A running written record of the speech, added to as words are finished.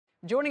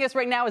Joining us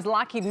right now is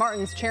Lockheed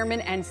Martin's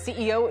chairman and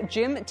CEO,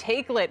 Jim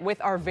Taiclet,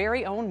 with our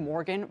very own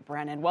Morgan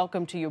Brennan.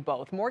 Welcome to you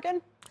both.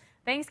 Morgan?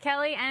 Thanks,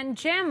 Kelly. And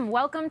Jim,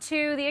 welcome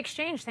to the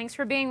exchange. Thanks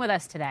for being with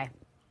us today.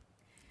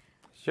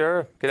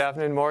 Sure. Good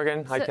afternoon,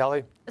 Morgan. Hi,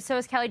 Kelly. So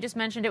as Kelly just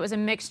mentioned, it was a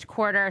mixed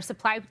quarter.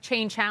 Supply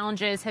chain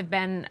challenges have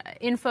been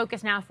in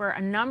focus now for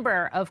a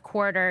number of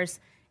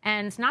quarters.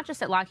 And not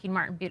just at Lockheed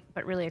Martin,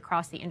 but really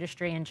across the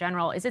industry in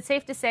general. Is it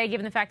safe to say,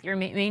 given the fact that you're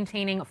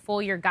maintaining a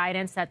full year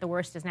guidance, that the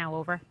worst is now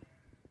over?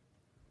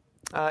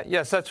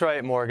 Yes, that's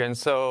right, Morgan.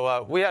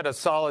 So we had a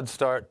solid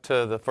start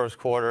to the first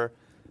quarter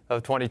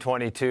of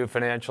 2022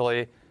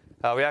 financially.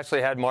 We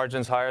actually had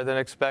margins higher than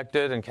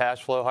expected and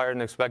cash flow higher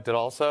than expected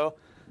also.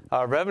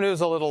 Revenue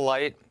is a little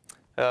light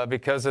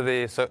because of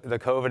the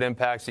COVID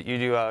impacts that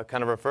you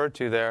kind of referred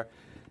to there.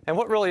 And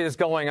what really is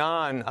going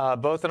on,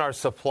 both in our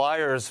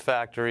suppliers'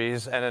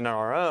 factories and in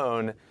our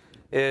own,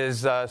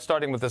 is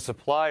starting with the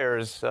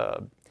suppliers.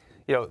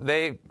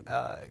 They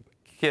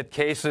get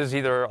cases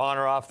either on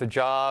or off the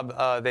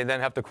job. They then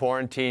have to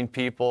quarantine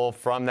people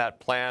from that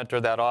plant or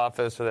that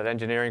office or that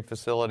engineering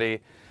facility.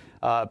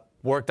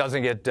 Work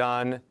doesn't get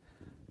done.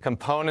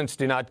 Components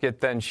do not get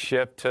then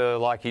shipped to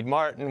Lockheed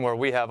Martin, where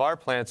we have our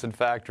plants and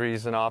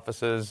factories and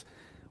offices,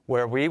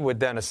 where we would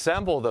then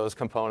assemble those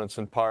components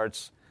and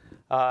parts.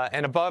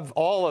 And above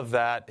all of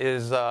that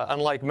is,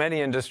 unlike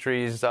many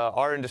industries,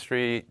 our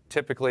industry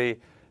typically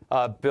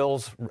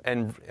bills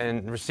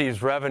and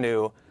receives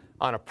revenue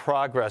on a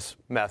progress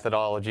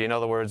methodology. In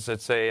other words,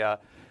 it's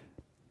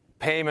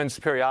payments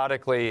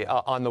periodically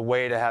on the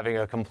way to having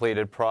a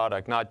completed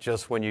product, not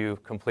just when you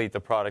complete the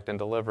product and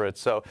deliver it.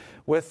 So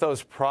with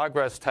those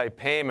progress type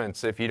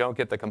payments, if you don't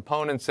get the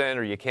components in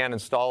or you can't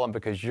install them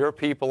because your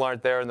people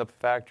aren't there in the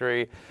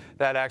factory,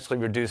 that actually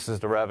reduces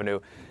the revenue.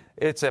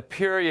 It's a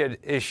period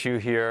issue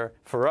here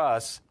for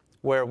us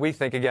where we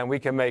think, again, we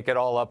can make it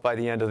all up by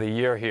the end of the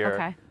year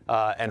here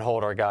and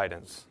hold our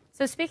guidance.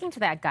 So speaking to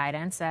that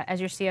guidance,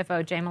 as your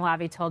CFO, Jay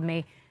Malavi, told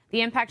me,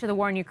 the impact of the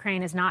war in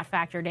Ukraine is not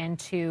factored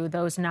into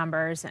those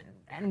numbers.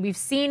 And we've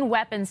seen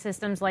weapon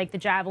systems like the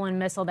Javelin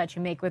missile that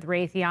you make with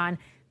Raytheon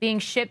being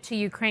shipped to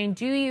Ukraine.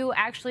 Do you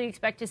actually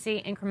expect to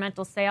see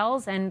incremental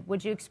sales? And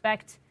would you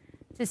expect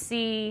to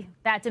see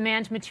that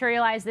demand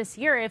materialize this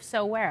year? If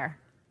so, where?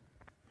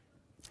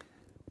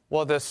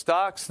 Well, the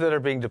stocks that are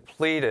being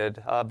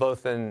depleted,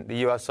 both in the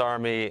U.S.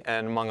 Army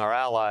and among our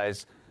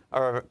allies,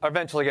 are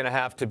eventually going to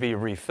have to be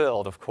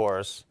refilled, of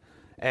course.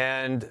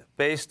 And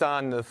based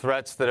on the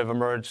threats that have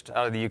emerged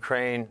out of the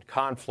Ukraine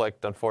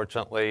conflict,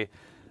 unfortunately,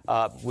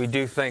 we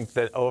do think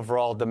that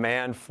overall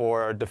demand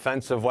for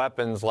defensive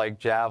weapons like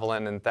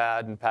Javelin and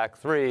THAAD and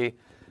PAC-3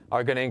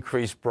 are going to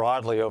increase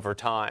broadly over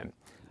time.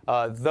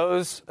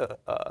 Those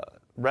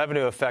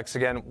revenue effects,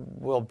 again,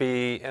 will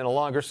be in a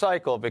longer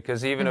cycle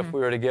because even if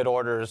we were to get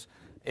orders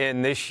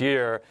in this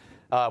year,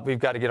 we've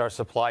got to get our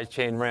supply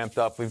chain ramped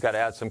up. We've got to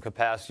add some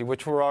capacity,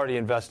 which we're already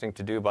investing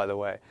to do, by the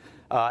way.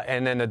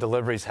 And then the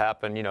deliveries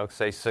happen,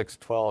 say 6,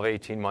 12,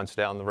 18 months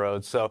down the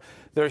road. So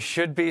there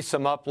should be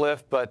some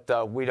uplift,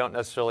 but we don't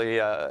necessarily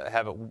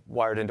have it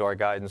wired into our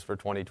guidance for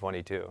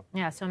 2022.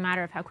 Yeah, so a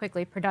matter of how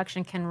quickly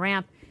production can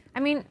ramp. I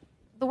mean,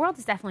 the world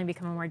has definitely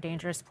become a more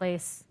dangerous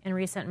place in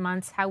recent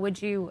months. How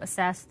would you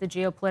assess the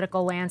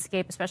geopolitical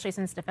landscape, especially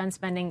since defense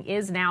spending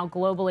is now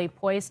globally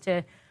poised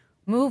to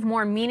move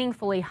more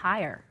meaningfully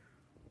higher?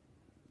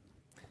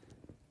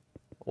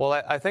 Well,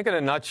 I think in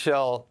a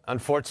nutshell,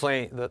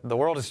 unfortunately, the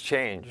world has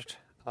changed.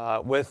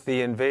 With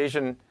the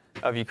invasion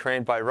of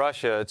Ukraine by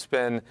Russia, it's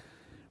been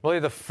really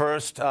the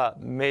first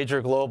major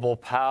global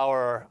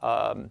power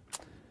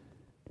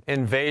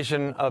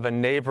invasion of a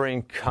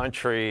neighboring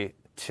country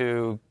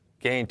to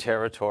gain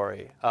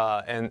territory.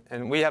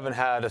 And we haven't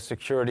had a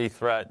security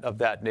threat of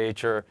that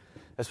nature,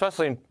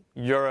 especially in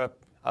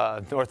Europe,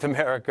 North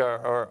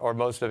America, or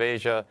most of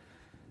Asia,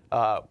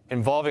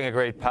 involving a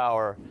great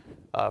power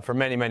for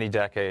many, many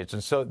decades.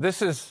 And so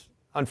this is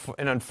an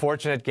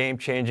unfortunate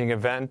game-changing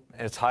event.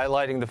 It's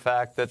highlighting the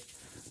fact that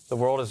the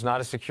world is not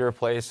a secure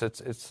place.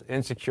 It's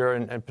insecure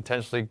and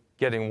potentially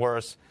getting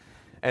worse.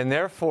 And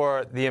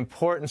therefore, the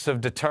importance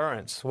of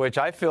deterrence, which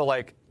I feel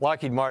like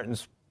Lockheed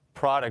Martin's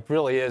product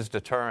really is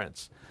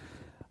deterrence.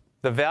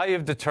 The value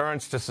of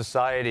deterrence to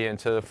society and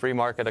to the free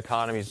market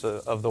economies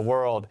of the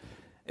world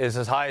is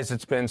as high as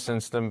it's been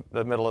since the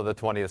middle of the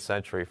 20th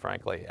century,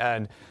 frankly.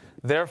 And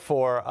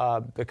therefore,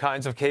 the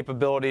kinds of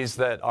capabilities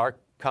that our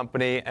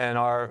company and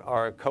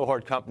our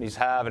cohort companies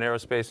have in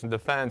aerospace and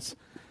defense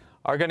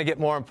are going to get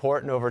more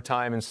important over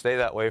time and stay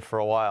that way for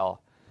a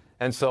while.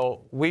 And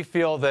so we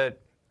feel that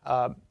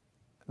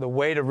the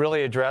way to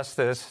really address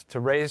this, to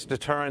raise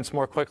deterrence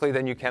more quickly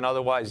than you can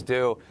otherwise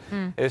do,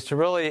 is to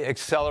really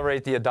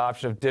accelerate the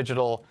adoption of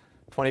digital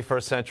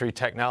 21st century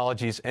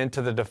technologies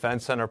into the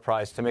defense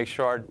enterprise to make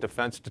sure our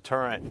defense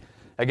deterrent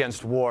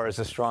against war is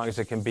as strong as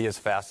it can be, as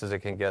fast as it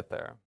can get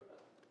there.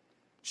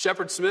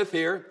 Shepard Smith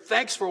here.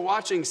 Thanks for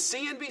watching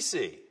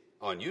CNBC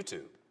on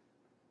YouTube.